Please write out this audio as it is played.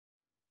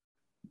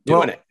Doing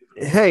Well,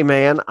 it. hey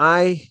man,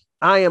 I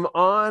am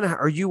on.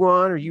 Are you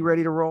on? Are you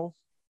ready to roll?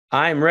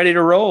 I'm ready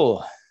to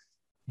roll.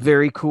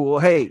 Very cool.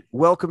 Hey,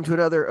 welcome to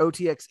another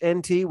OTX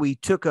NT. We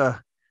took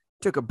a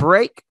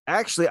break.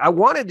 Actually, I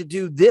wanted to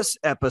do this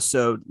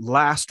episode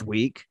last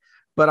week,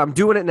 but I'm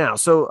doing it now.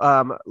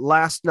 So,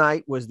 last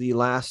night was the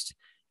last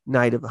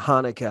night of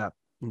Hanukkah,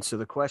 and so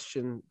the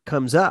question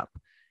comes up: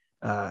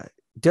 uh,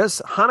 Does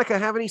Hanukkah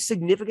have any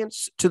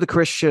significance to the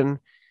Christian?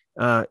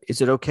 Is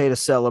it okay to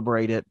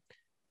celebrate it?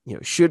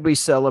 Should we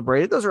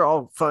celebrate it? Those are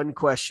all fun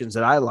questions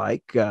that I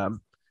like. What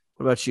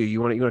about you?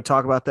 You want to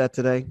talk about that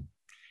today?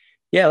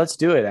 Yeah, let's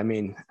do it.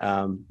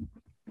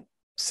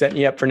 Setting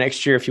you up for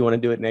next year if you want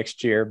to do it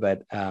next year.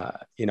 But, I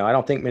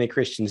don't think many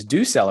Christians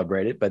do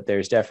celebrate it, but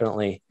there's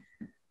definitely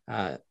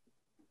uh,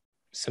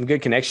 some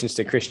good connections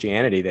to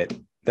Christianity that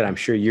I'm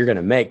sure you're going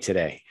to make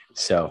today.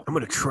 So I'm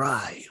going to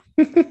try.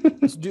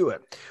 Let's do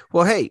it.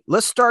 Well, hey,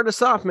 let's start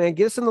us off, man.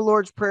 Get us in the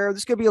Lord's Prayer.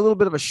 This is going to be a little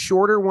bit of a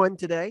shorter one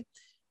today.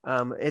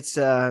 But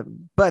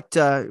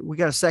we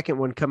got a second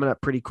one coming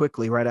up pretty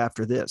quickly right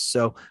after this.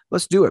 So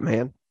let's do it,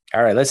 man.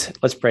 all right,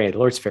 let's pray the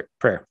Lord's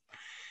Prayer.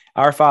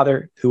 Our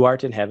Father, who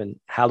art in heaven,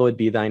 hallowed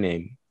be thy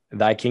name.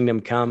 Thy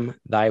kingdom come,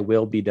 thy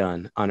will be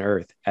done on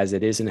earth as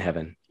it is in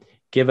heaven.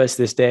 Give us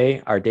this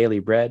day our daily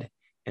bread,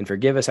 and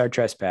forgive us our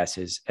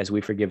trespasses as we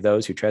forgive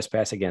those who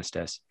trespass against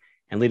us.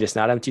 And lead us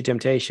not into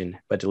temptation,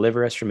 but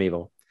deliver us from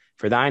evil.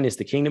 For thine is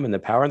the kingdom and the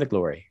power and the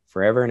glory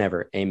forever and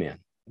ever. Amen.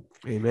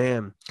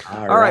 Amen. All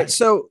All right. right.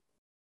 So,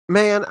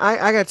 man,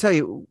 I got to tell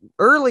you,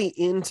 early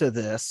into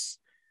this,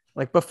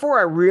 like before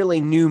I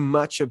really knew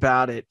much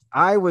about it,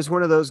 I was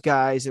one of those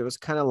guys that was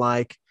kind of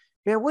like,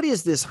 man, what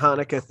is this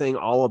Hanukkah thing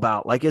all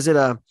about? Like, is it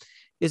a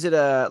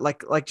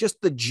like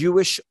just the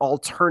Jewish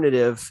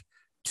alternative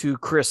to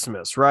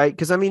Christmas, right?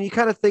 Because I mean, you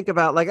kind of think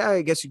about like,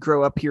 I guess you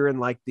grow up here in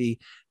like the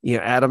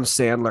Adam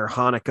Sandler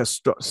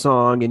Hanukkah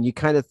song, and you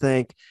kind of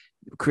think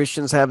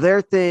Christians have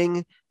their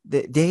thing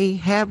that they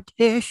have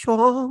their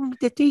song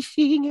that they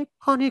sing at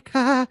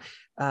Hanukkah,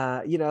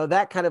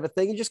 that kind of a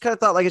thing. You just kind of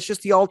thought like it's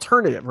just the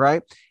alternative,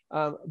 right?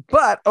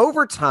 But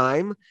over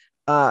time,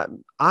 I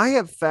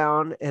have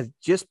found, as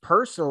just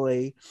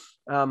personally,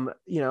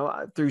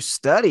 through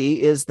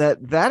study, is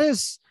that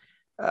is.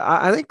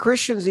 I think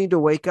Christians need to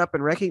wake up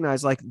and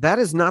recognize like that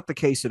is not the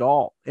case at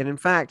all. And in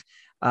fact,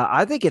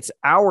 I think it's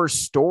our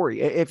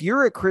story. If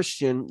you're a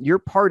Christian, you're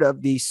part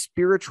of the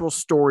spiritual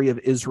story of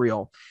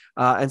Israel.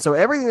 And so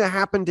everything that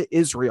happened to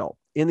Israel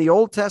in the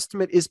Old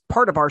Testament is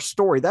part of our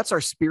story. That's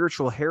our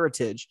spiritual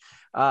heritage.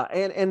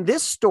 And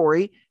this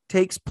story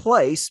takes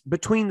place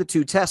between the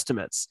two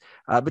testaments,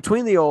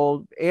 between the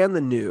Old and the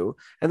New.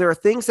 And there are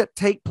things that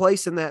take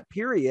place in that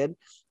period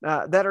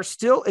that are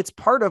still, it's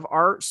part of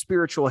our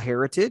spiritual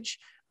heritage.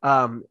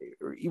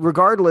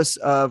 Regardless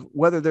of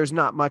whether there's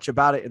not much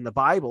about it in the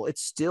Bible,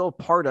 it's still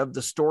part of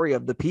the story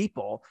of the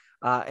people.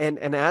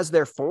 And as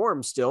they're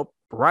formed still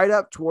right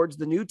up towards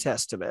the New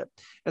Testament.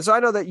 And so I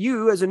know that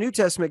you, as a New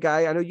Testament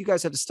guy, I know you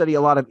guys had to study a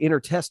lot of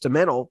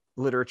intertestamental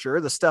literature,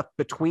 the stuff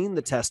between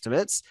the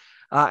testaments.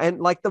 And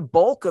like the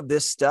bulk of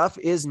this stuff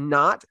is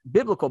not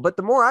biblical. But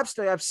the more I've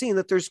studied, I've seen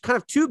that there's kind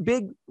of two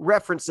big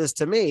references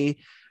to me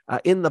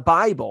in the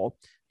Bible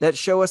that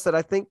show us that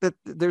I think that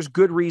there's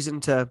good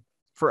reason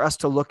for us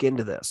to look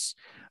into this.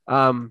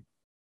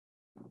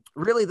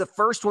 Really, the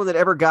first one that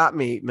ever got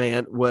me,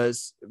 man,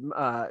 was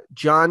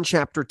John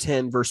chapter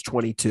 10, verse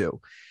 22.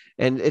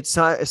 And it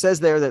says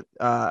there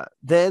that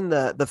then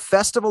the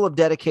festival of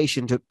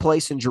dedication took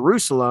place in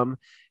Jerusalem,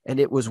 and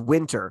it was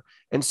winter.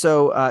 And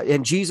so,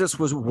 and Jesus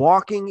was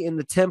walking in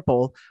the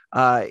temple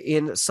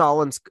in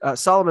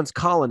Solomon's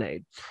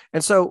colonnade.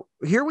 And so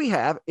here we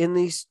have in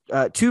these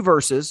two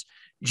verses,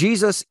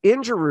 Jesus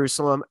in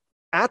Jerusalem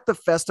at the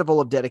festival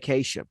of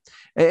dedication.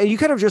 And you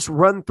kind of just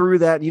run through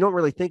that. And you don't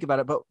really think about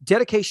it, but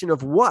dedication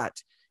of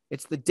what?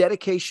 It's the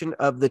dedication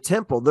of the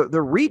temple,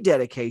 the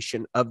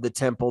rededication of the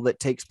temple that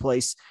takes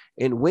place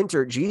in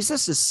winter.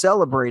 Jesus is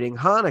celebrating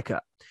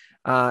Hanukkah.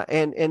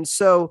 And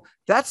so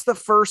that's the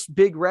first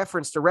big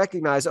reference to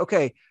recognize,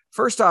 okay,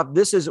 first off,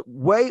 this is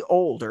way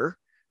older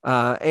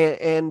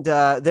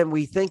than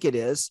we think it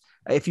is,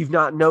 if you've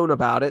not known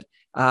about it.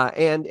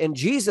 And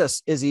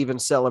Jesus is even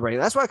celebrating.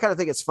 That's why I kind of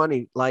think it's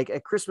funny. Like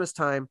at Christmas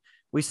time,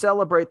 we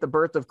celebrate the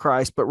birth of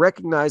Christ, but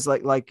recognize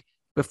like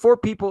before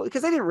people,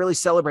 because they didn't really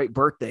celebrate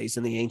birthdays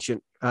in the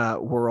ancient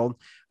world.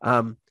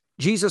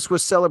 Jesus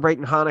was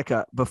celebrating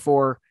Hanukkah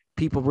before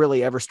people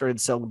really ever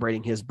started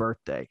celebrating his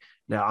birthday.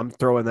 Now I'm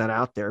throwing that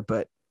out there,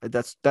 but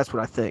that's what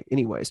I think.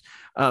 Anyways,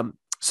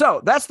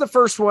 so that's the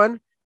first one.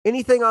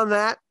 Anything on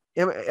that?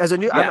 As a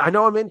new, Yeah. I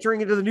know I'm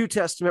entering into the New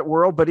Testament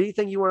world, but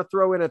anything you want to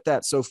throw in at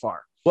that so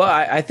far? Well,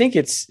 I think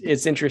it's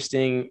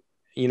interesting.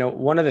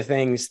 One of the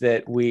things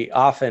that we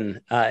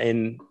often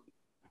in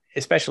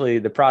especially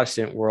the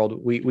Protestant world,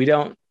 we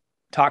don't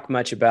talk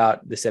much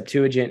about the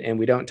Septuagint, and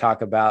we don't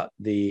talk about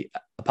the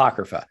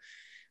Apocrypha.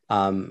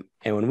 And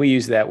when we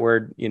use that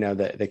word,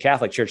 the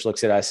Catholic Church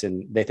looks at us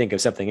and they think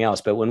of something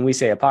else. But when we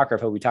say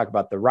Apocrypha, we talk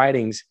about the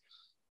writings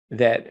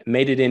that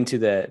made it into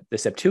the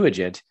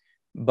Septuagint,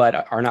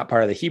 but are not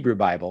part of the Hebrew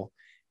Bible.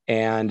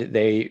 And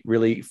they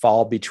really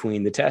fall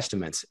between the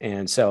testaments.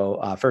 And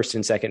so First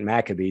and Second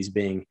Maccabees,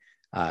 being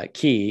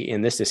key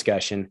in this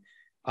discussion,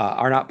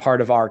 are not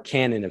part of our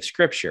canon of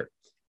Scripture.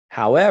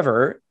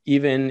 However,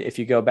 even if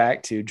you go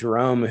back to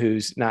Jerome,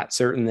 who's not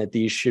certain that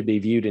these should be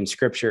viewed in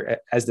Scripture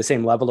as the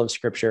same level of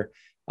Scripture,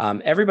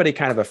 everybody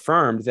kind of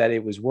affirmed that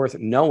it was worth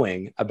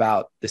knowing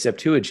about the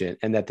Septuagint,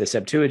 and that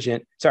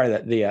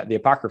the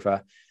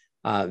Apocrypha,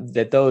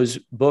 that those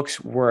books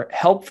were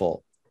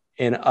helpful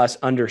in us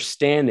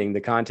understanding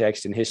the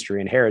context and history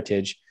and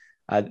heritage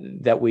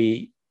that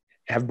we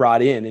have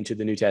brought into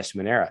the New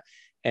Testament era.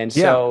 And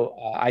so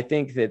I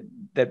think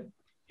that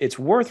it's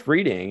worth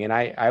reading. And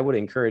I would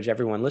encourage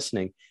everyone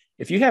listening,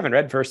 if you haven't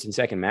read First and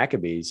Second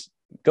Maccabees,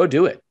 go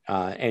do it.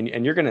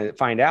 And you're going to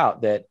find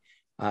out that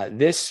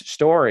this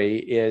story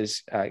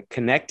is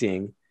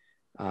connecting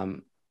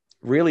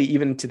really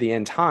even to the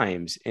end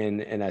times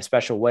in a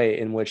special way,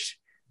 in which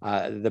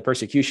the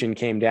persecution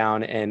came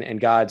down and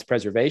God's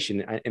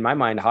preservation. In my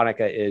mind,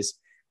 Hanukkah is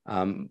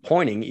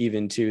pointing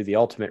even to the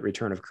ultimate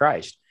return of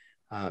Christ.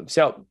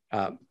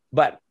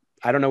 But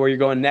I don't know where you're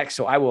going next,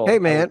 so I will. Hey,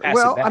 man.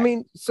 Well, I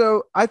mean,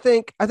 so I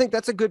think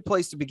that's a good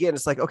place to begin.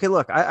 It's like, okay,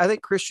 look, I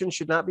think Christians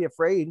should not be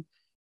afraid.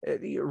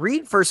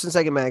 Read First and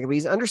Second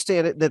Maccabees.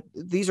 Understand it that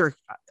these are.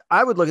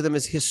 I would look at them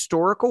as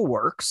historical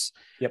works.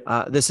 Yep.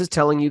 This is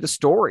telling you the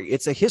story.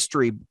 It's a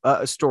history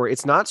story.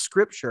 It's not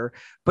scripture,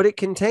 but it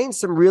contains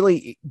some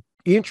really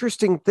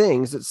interesting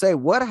things that say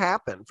what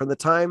happened from the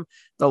time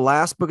the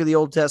last book of the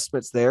Old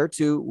Testament's there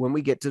to when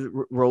we get to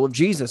the role of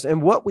Jesus.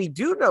 And what we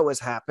do know has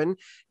happened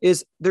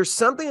is there's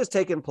something that's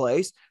taken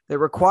place that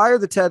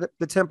required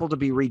the temple to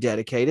be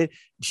rededicated.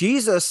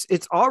 Jesus,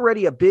 it's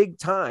already a big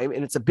time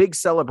and it's a big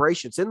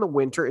celebration. It's in the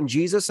winter and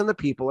Jesus and the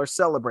people are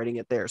celebrating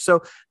it there.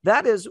 So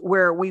that is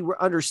where we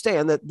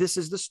understand that this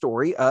is the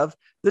story of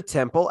the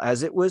temple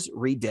as it was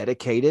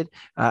rededicated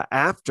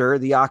after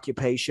the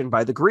occupation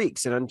by the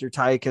Greeks and under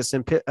Antiochus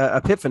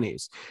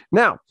Epiphanes.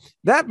 Now,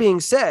 that being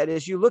said,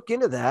 as you look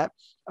into that,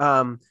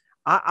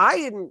 I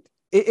didn't.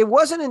 It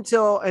wasn't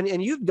until,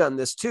 and you've done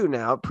this too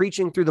now,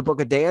 preaching through the book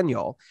of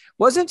Daniel,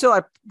 wasn't until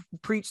I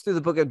preached through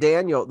the book of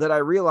Daniel that I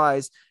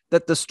realized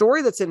that the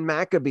story that's in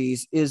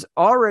Maccabees is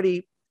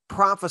already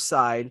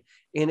prophesied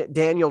in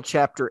Daniel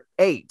chapter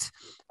 8.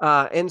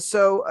 And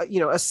so,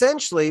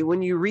 essentially,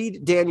 when you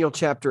read Daniel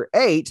chapter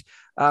 8,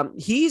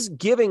 he's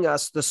giving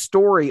us the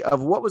story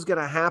of what was going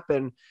to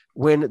happen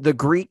when the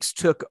Greeks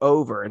took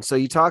over. And so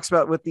he talks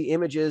about with the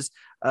images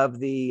of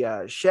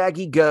the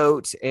shaggy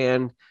goat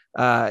and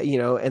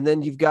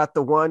then you've got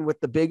the one with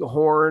the big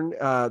horn,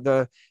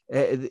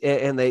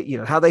 and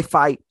they, how they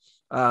fight.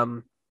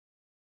 And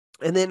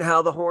then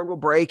how the horn will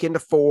break into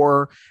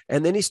four.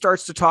 And then he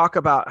starts to talk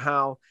about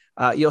how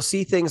you'll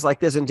see things like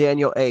this in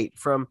Daniel 8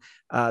 from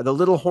the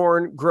little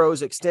horn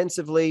grows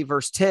extensively.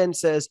 Verse 10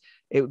 says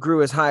it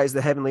grew as high as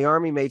the heavenly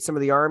army, made some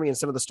of the army and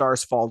some of the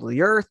stars fall to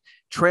the earth,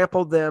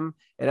 trampled them,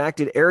 and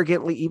acted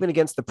arrogantly even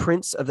against the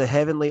prince of the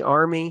heavenly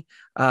army.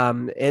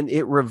 And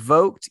it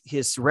revoked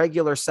his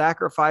regular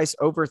sacrifice,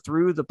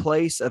 overthrew the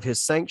place of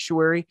his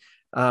sanctuary.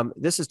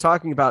 This is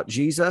talking about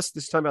Jesus.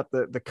 This is talking about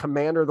the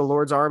commander of the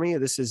Lord's army.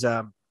 This is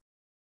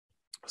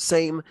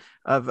same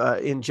of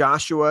in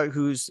Joshua,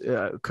 who's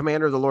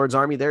commander of the Lord's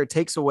army there. It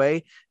takes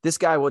away, this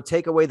guy will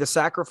take away the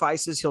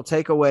sacrifices. He'll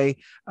take away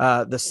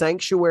the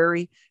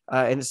sanctuary.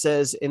 And it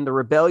says in the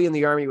rebellion,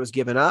 the army was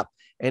given up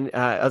and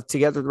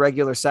together with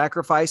regular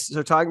sacrifice.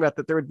 So talking about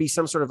that there would be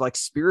some sort of like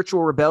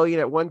spiritual rebellion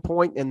at one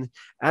point. And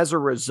as a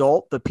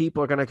result, the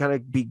people are going to kind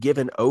of be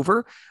given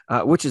over,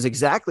 which is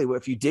exactly what,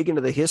 if you dig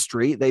into the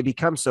history, they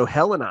become so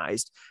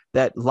Hellenized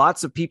that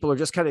lots of people are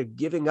just kind of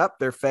giving up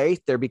their faith.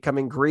 They're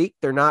becoming Greek.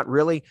 They're not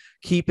really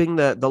keeping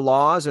the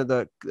laws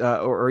or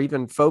or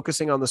even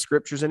focusing on the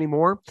scriptures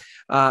anymore.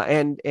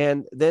 And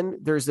then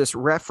there's this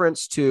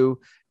reference to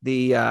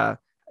the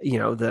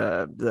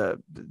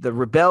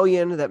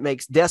rebellion that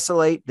makes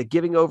desolate, the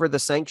giving over the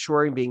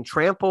sanctuary being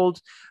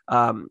trampled.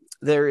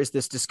 There is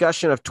this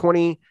discussion of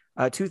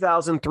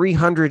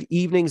 2,300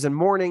 evenings and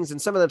mornings.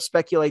 And some of them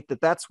speculate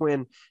that that's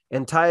when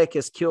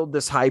Antiochus killed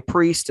this high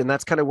priest. And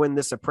that's kind of when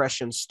this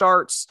oppression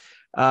starts.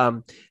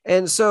 And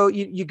so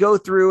you go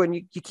through and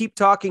you keep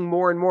talking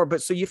more and more.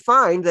 But so you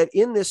find that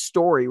in this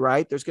story,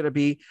 right, there's going to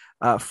be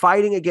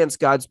fighting against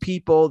God's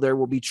people. There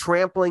will be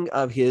trampling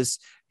of his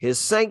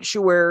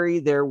sanctuary.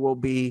 There will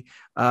be,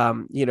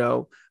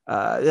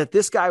 that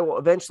this guy will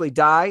eventually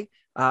die.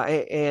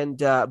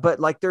 But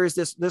like there is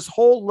this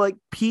whole like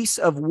piece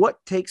of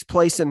what takes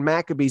place in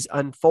Maccabees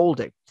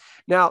unfolding.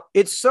 Now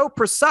it's so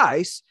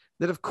precise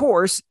that of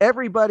course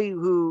everybody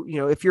who,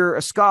 if you're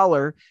a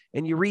scholar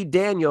and you read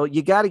Daniel,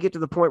 you got to get to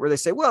the point where they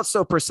say, well, it's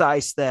so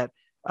precise that,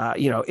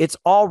 it's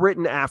all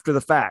written after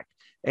the fact.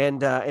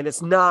 And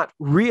it's not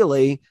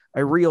really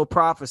a real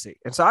prophecy.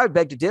 And so I would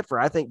beg to differ.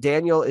 I think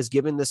Daniel is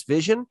given this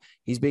vision.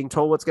 He's being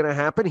told what's going to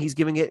happen. He's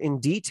giving it in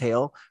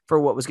detail for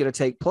what was going to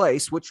take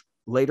place, which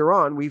later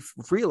on we've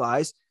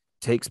realized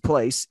takes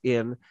place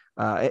in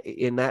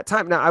that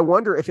time. Now, I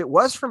wonder if it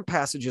was from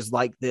passages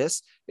like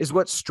this is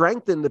what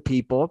strengthened the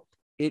people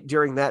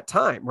during that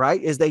time,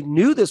 right? Is they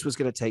knew this was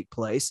going to take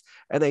place,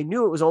 and they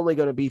knew it was only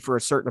going to be for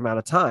a certain amount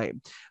of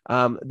time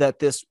that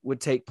this would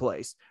take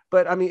place.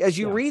 But I mean, as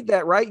you read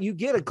that, right, you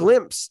get a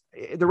glimpse.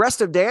 The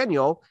rest of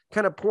Daniel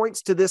kind of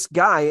points to this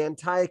guy,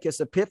 Antiochus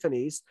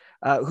Epiphanes,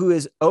 who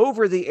is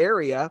over the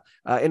area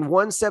in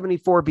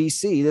 174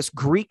 BC, this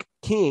Greek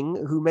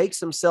king who makes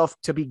himself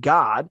to be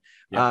God.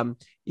 Yeah.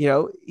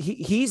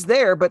 He's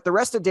there, but the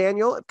rest of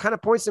Daniel kind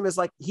of points to him as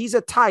like, he's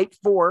a type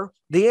for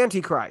the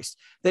Antichrist.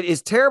 That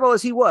as terrible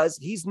as he was,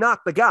 he's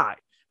not the guy.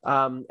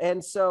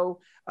 And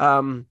so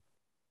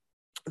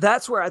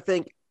that's where I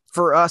think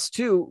for us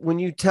too, when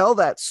you tell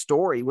that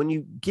story, when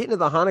you get into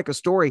the Hanukkah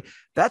story,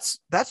 that's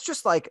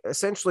just like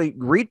essentially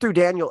read through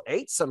Daniel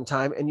 8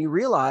 sometime, and you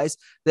realize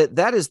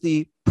that is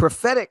the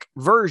prophetic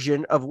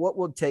version of what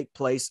will take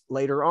place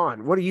later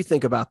on. What do you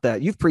think about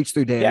that? You've preached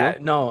through Daniel. Yeah,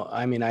 no,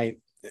 I mean, I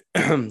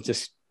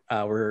just,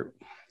 we're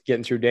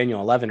getting through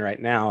Daniel 11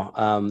 right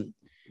now.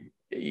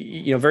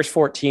 Verse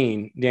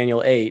 14,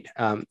 Daniel 8,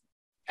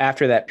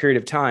 after that period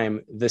of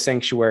time, the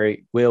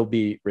sanctuary will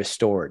be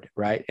restored,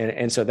 right?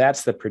 And so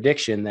that's the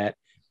prediction that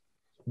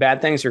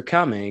bad things are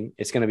coming.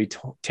 It's going to be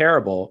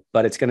terrible,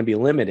 but it's going to be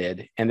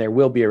limited, and there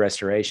will be a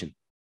restoration.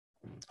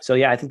 So,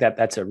 yeah, I think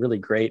that's a really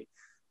great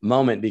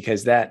moment,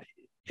 because that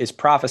is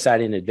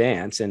prophesied in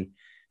advance. And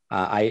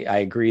I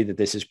agree that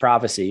this is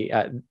prophecy.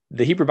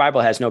 The Hebrew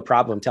Bible has no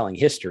problem telling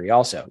history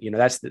also.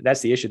 That's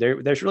the issue.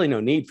 There's really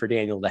no need for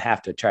Daniel to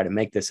have to try to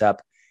make this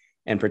up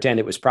and pretend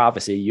it was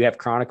prophecy. You have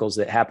chronicles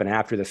that happen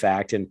after the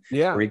fact and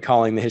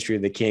recalling the history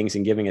of the kings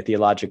and giving a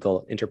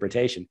theological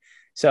interpretation.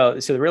 So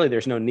really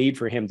there's no need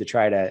for him to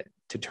try to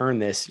turn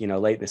this,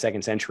 late in the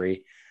 2nd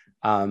century.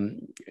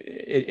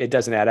 It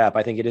doesn't add up.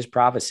 I think it is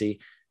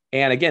prophecy.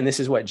 And again, this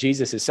is what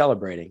Jesus is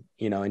celebrating,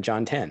 in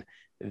John 10,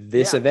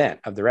 this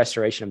event of the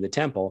restoration of the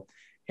temple.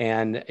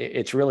 And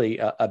it's really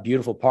a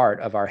beautiful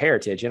part of our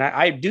heritage. And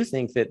I do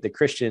think that the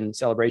Christian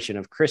celebration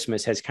of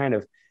Christmas has kind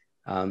of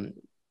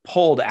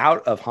pulled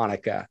out of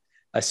Hanukkah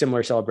a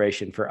similar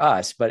celebration for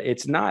us, but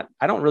it's not,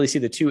 I don't really see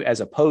the two as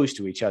opposed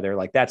to each other.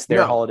 Like that's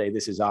their holiday,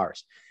 this is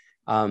ours,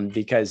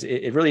 because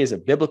it really is a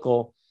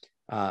biblical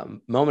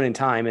moment in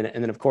time. And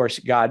then of course,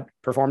 God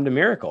performed a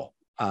miracle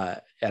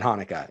at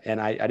Hanukkah. And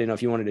I didn't know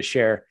if you wanted to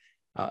share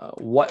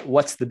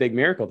what's the big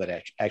miracle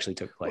that actually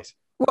took place.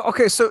 Well,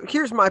 okay. So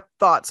here's my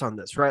thoughts on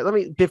this, right?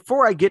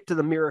 Before I get to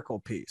the miracle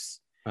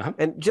piece,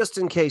 and just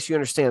in case you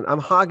understand, I'm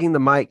hogging the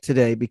mic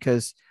today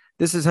because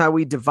this is how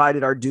we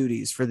divided our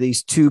duties for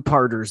these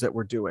 2-parters that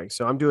we're doing.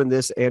 So I'm doing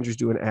this, Andrew's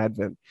doing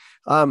Advent.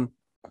 I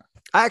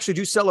actually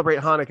do celebrate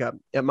Hanukkah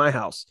at my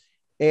house.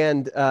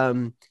 And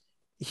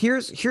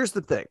here's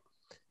the thing.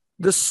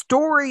 The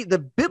story, the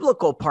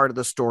biblical part of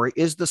the story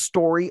is the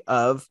story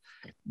of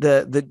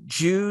the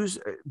Jews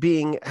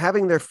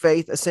having their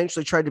faith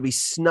essentially tried to be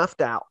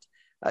snuffed out.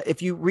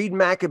 If you read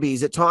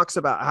Maccabees, it talks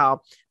about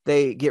how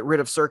they get rid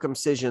of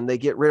circumcision. They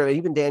get rid of,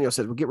 even Daniel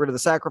said, we'll get rid of the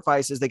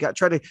sacrifices. They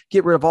try to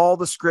get rid of all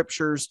the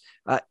scriptures,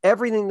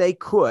 everything they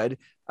could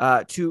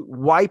to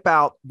wipe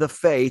out the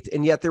faith.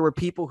 And yet there were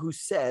people who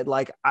said,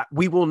 like,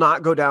 we will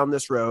not go down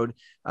this road.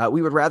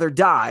 We would rather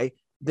die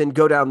than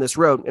go down this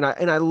road. And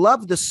I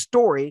love the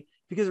story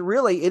because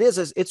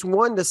it's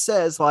one that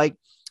says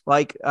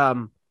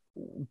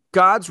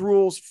God's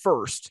rules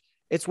first.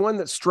 It's one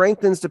that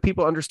strengthens the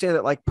people understand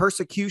that like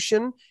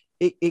persecution,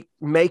 it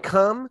may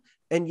come,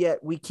 and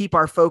yet we keep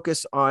our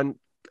focus on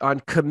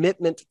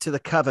commitment to the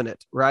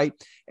covenant, right?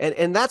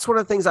 And that's one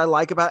of the things I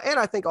like about it. And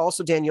I think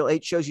also Daniel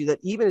 8 shows you that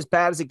even as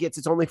bad as it gets,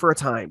 it's only for a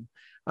time.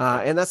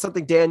 And that's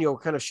something Daniel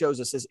kind of shows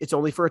us is it's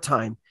only for a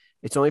time.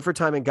 It's only for a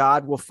time, and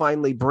God will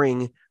finally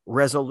bring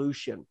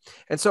resolution.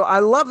 And so I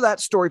love that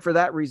story for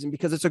that reason,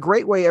 because it's a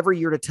great way every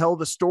year to tell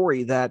the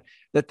story that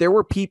there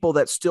were people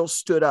that still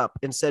stood up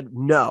and said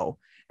no.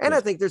 And I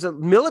think there's a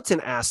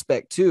militant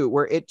aspect too,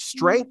 where it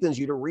strengthens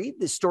you to read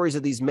the stories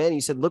of these men.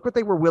 You said, look what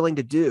they were willing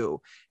to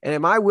do. And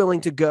am I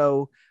willing to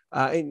go,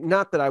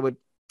 not that I would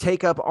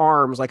take up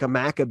arms like a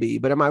Maccabee,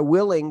 but am I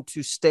willing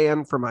to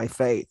stand for my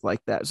faith like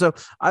that? So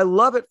I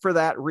love it for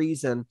that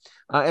reason.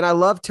 And I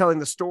love telling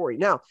the story.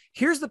 Now,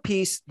 here's the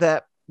piece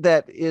that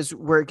is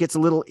where it gets a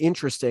little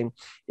interesting,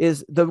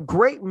 is the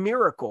great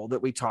miracle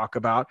that we talk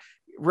about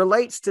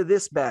relates to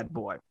this bad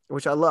boy,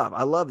 which I love.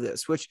 I love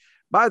this, which,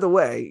 by the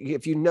way,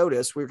 if you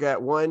notice, we've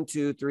got 1,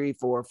 2, 3,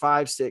 4,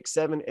 5, 6,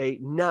 7,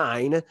 8,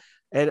 9.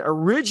 An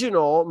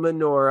original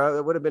menorah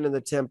that would have been in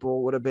the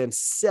temple would have been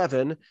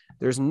 7.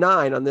 There's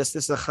 9 on this.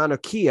 This is a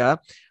Hanukkah.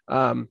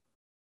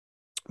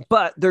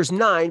 But there's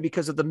 9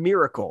 because of the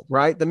miracle,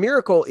 right? The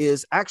miracle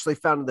is actually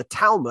found in the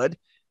Talmud.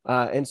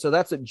 And so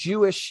that's a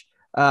Jewish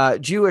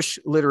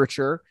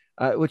literature,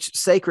 which is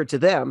sacred to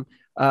them.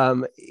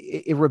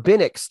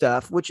 Rabbinic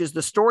stuff, which is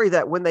the story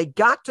that when they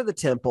got to the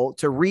temple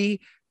to rededicate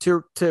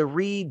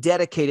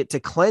it, to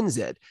cleanse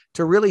it,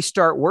 to really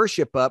start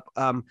worship up,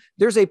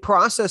 there's a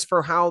process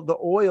for how the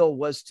oil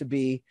was to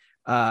be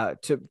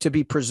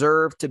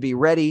preserved, to be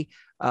ready.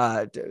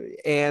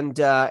 and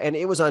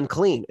it was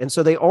unclean. And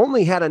so they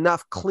only had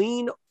enough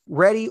clean,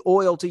 ready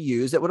oil to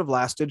use that would have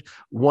lasted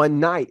one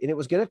night. And it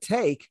was going to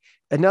take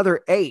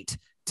another 8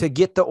 to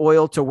get the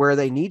oil to where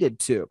they needed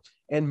to.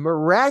 And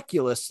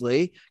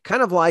miraculously,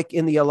 kind of like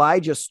in the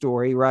Elijah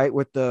story, right,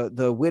 with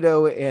the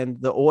widow and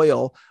the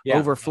oil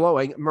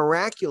overflowing,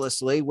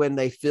 miraculously, when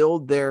they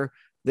filled their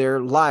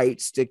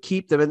lights to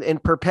keep them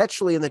and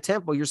perpetually in the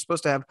temple, you're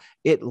supposed to have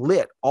it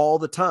lit all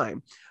the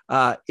time.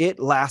 It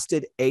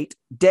lasted 8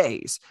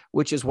 days,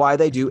 which is why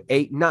they do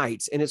 8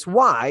 nights. And it's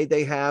why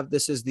they have,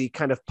 this is the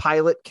kind of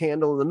pilot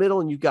candle in the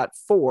middle, and you've got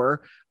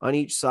 4 on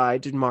each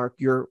side to mark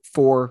your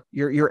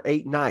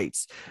 8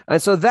 nights. And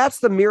so that's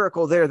the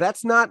miracle there.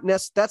 That's not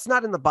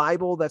in the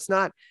Bible. I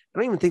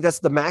don't even think that's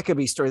the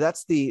Maccabee story.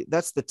 That's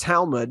the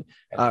Talmud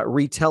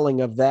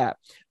retelling of that.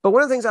 But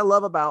one of the things I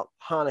love about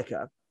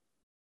Hanukkah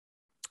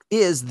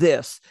is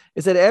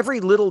that every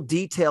little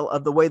detail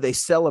of the way they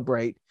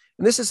celebrate,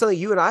 and this is something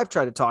you and I've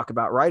tried to talk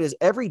about, right, is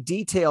every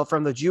detail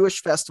from the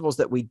Jewish festivals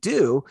that we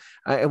do,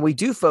 and we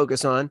do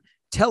focus on,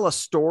 tell a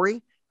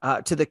story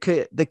to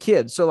the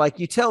kids. So like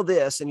you tell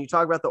this and you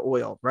talk about the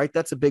oil, right?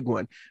 That's a big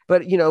one.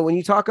 But, when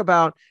you talk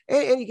about,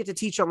 and you get to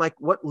teach on like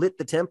what lit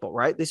the temple,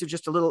 right? This is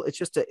just it's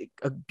just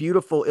a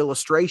beautiful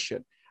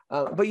illustration.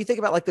 But you think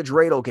about like the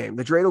dreidel game.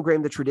 The dreidel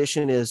game, the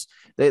tradition is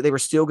they were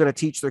still going to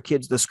teach their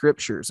kids the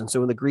scriptures. And so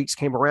when the Greeks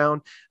came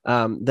around,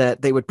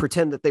 that they would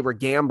pretend that they were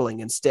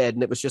gambling instead.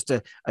 And it was just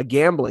a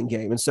gambling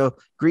game. And so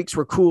Greeks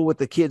were cool with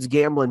the kids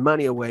gambling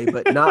money away,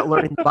 but not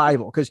learning the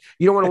Bible, because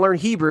you don't want to learn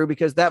Hebrew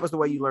because that was the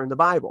way you learned the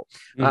Bible.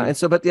 And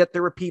so, but yet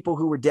there were people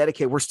who were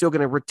dedicated. We're still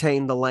going to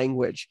retain the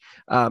language.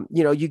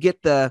 You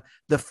get the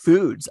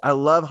foods. I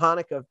love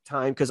Hanukkah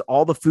time because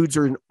all the foods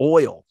are in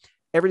oil.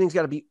 Everything's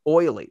got to be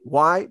oily.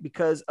 Why?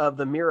 Because of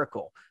the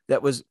miracle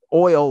that was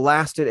oil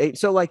lasted 8.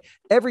 So like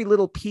every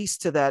little piece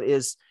to that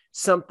is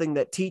something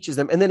that teaches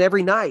them. And then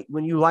every night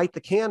when you light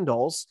the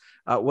candles,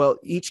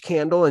 each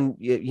candle, and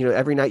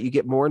every night you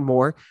get more and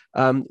more,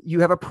 you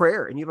have a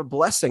prayer and you have a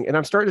blessing. And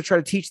I'm starting to try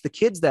to teach the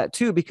kids that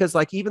too, because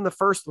like even the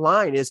first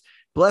line is,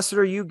 "Blessed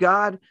are you,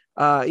 God,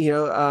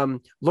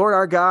 Lord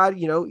our God,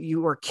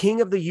 you are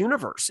King of the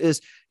universe." Is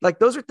like,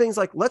 those are things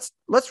like, let's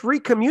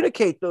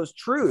recommunicate those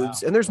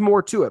truths. Wow. And there's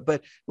more to it,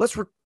 but let's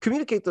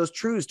communicate those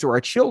truths to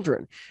our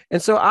children. And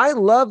so I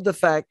love the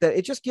fact that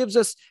it just gives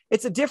us,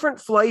 it's a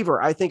different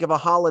flavor, I think, of a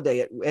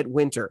holiday at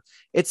winter.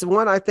 It's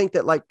one I think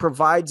that like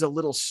provides a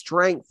little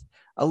strength,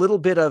 a little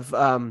bit of,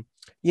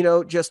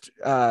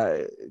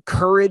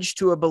 courage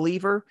to a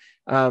believer.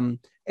 And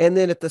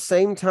then at the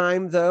same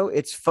time, though,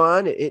 it's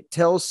fun. It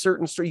tells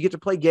certain stories. You get to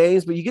play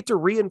games, but you get to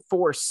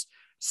reinforce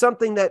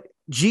something that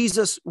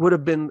Jesus would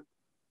have been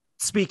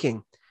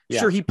speaking. Yeah.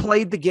 Sure, he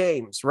played the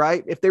games,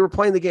 right? If they were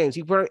playing the games,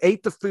 he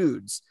ate the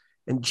foods.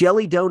 And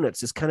jelly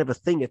donuts is kind of a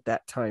thing at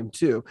that time,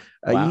 too.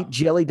 Wow. You eat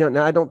jelly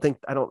donuts.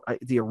 Now,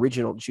 the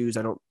original Jews,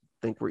 I don't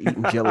think we're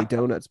eating jelly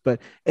donuts, but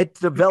it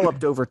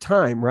developed over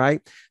time,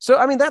 right? So,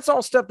 I mean, that's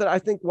all stuff that I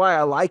think why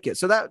I like it.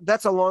 So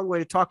that's a long way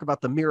to talk about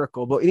the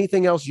miracle. But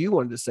anything else you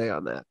wanted to say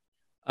on that?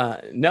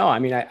 No, I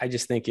mean, I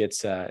just think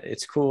it's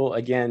cool.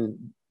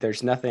 Again,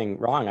 there's nothing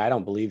wrong, I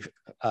don't believe,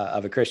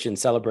 of a Christian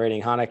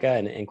celebrating Hanukkah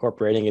and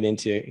incorporating it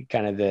into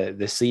kind of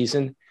the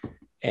season.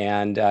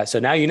 And so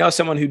now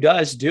someone who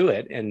does do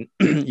it, and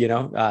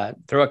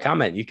throw a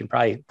comment. You can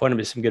probably point them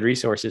to some good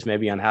resources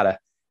maybe on how to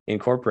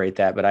incorporate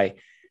that. But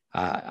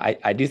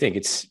I do think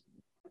it's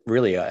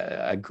really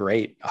a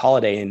great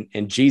holiday,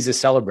 and Jesus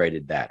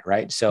celebrated that,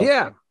 right? So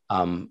yeah,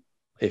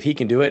 if he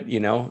can do it,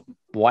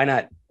 why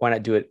not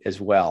do it as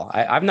well?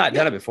 I've not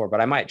done it before,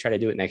 but I might try to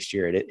do it next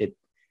year.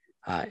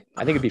 I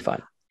think it'd be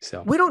fun.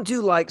 So we don't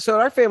do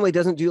our family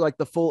doesn't do like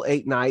the full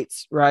 8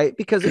 nights, right?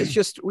 Because it's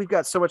just, we've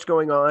got so much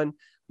going on.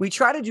 We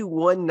try to do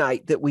one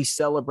night that we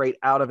celebrate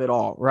out of it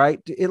all, right?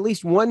 At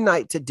least one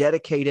night to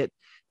dedicate it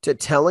to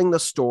telling the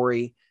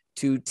story,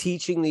 to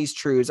teaching these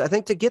truths. I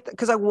think to get that,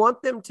 because I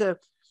want them to,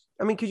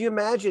 could you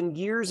imagine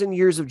years and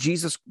years of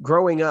Jesus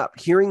growing up,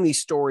 hearing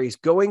these stories,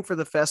 going for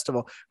the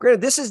festival?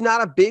 Granted, this is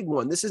not a big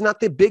one. This is not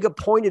the big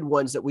appointed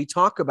ones that we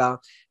talk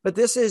about, but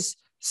this is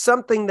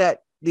something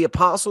that the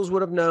apostles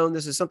would have known.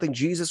 This is something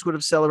Jesus would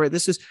have celebrated.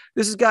 This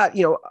has got,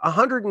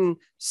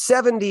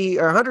 170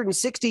 or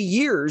 160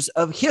 years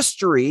of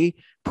history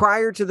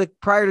prior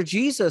to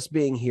Jesus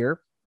being here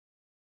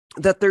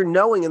that they're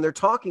knowing and they're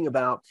talking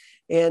about.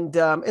 And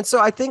so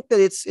I think that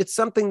it's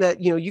something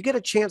that, you get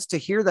a chance to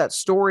hear that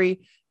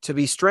story, to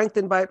be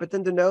strengthened by it, but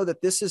then to know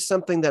that this is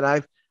something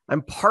that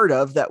I'm part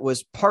of, that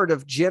was part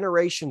of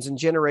generations and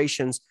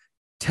generations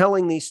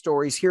telling these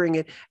stories, hearing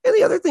it. And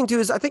the other thing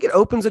too, is I think it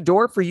opens a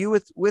door for you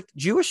with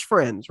Jewish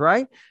friends,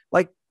 right?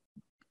 Like,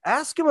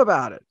 ask them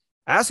about it.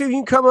 Ask if you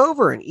can come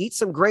over and eat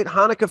some great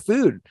Hanukkah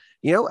food,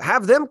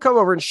 have them come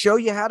over and show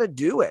you how to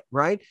do it.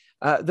 Right.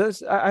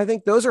 I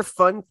think those are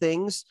fun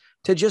things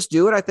to just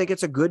do it. I think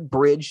it's a good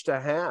bridge to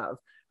have.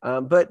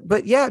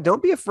 But yeah,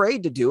 don't be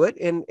afraid to do it.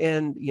 And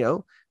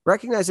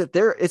recognize that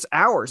it's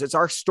ours. It's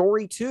our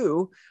story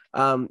too.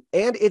 And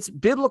it's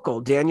biblical.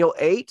 Daniel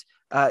 8,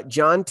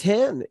 John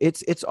 10.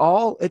 It's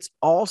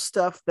all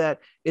stuff that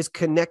is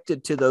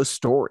connected to those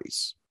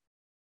stories.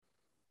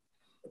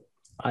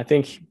 I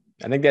think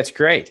that's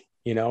great.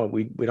 We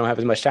don't have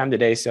as much time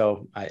today,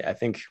 so I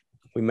think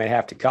we may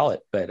have to call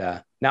it,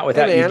 but not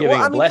without you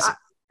giving a blessing,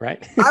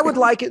 right? I would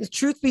like it.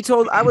 Truth be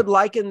told, I would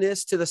liken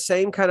this to the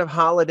same kind of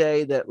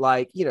holiday that,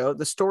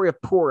 the story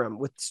of Purim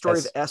with the story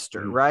of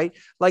Esther, right?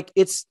 Like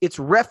it's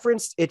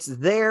referenced, it's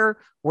there.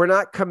 We're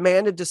not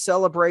commanded to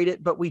celebrate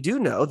it, but we do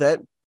know that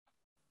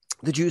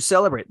the Jews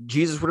celebrate.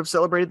 Jesus would have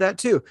celebrated that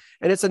too.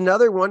 And it's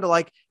another one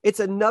to it's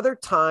another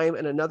time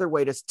and another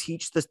way to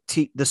teach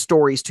the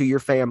stories to your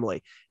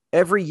family.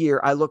 Every year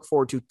I look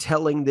forward to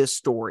telling this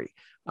story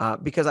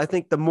because I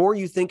think the more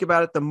you think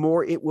about it, the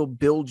more it will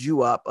build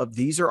you up of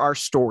these are our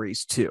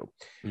stories too.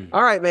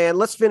 All right, man,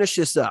 let's finish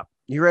this up.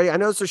 You ready? I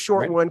know it's a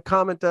short one.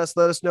 Comment to us.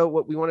 Let us know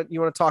what you want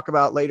to talk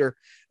about later.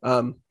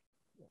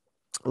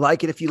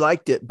 Like it if you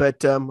liked it,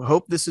 but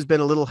hope this has been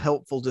a little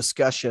helpful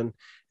discussion.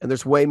 And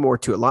there's way more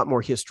to it, a lot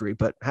more history,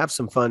 but have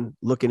some fun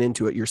looking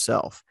into it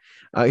yourself.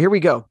 Here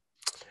we go.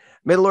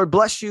 May the Lord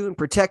bless you and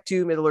protect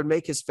you. May the Lord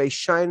make his face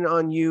shine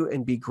on you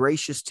and be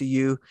gracious to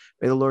you.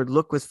 May the Lord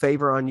look with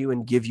favor on you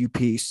and give you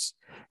peace.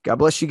 God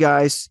bless you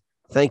guys.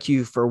 Thank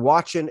you for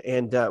watching,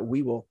 and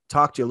we will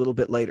talk to you a little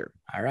bit later.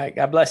 All right.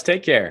 God bless.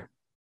 Take care.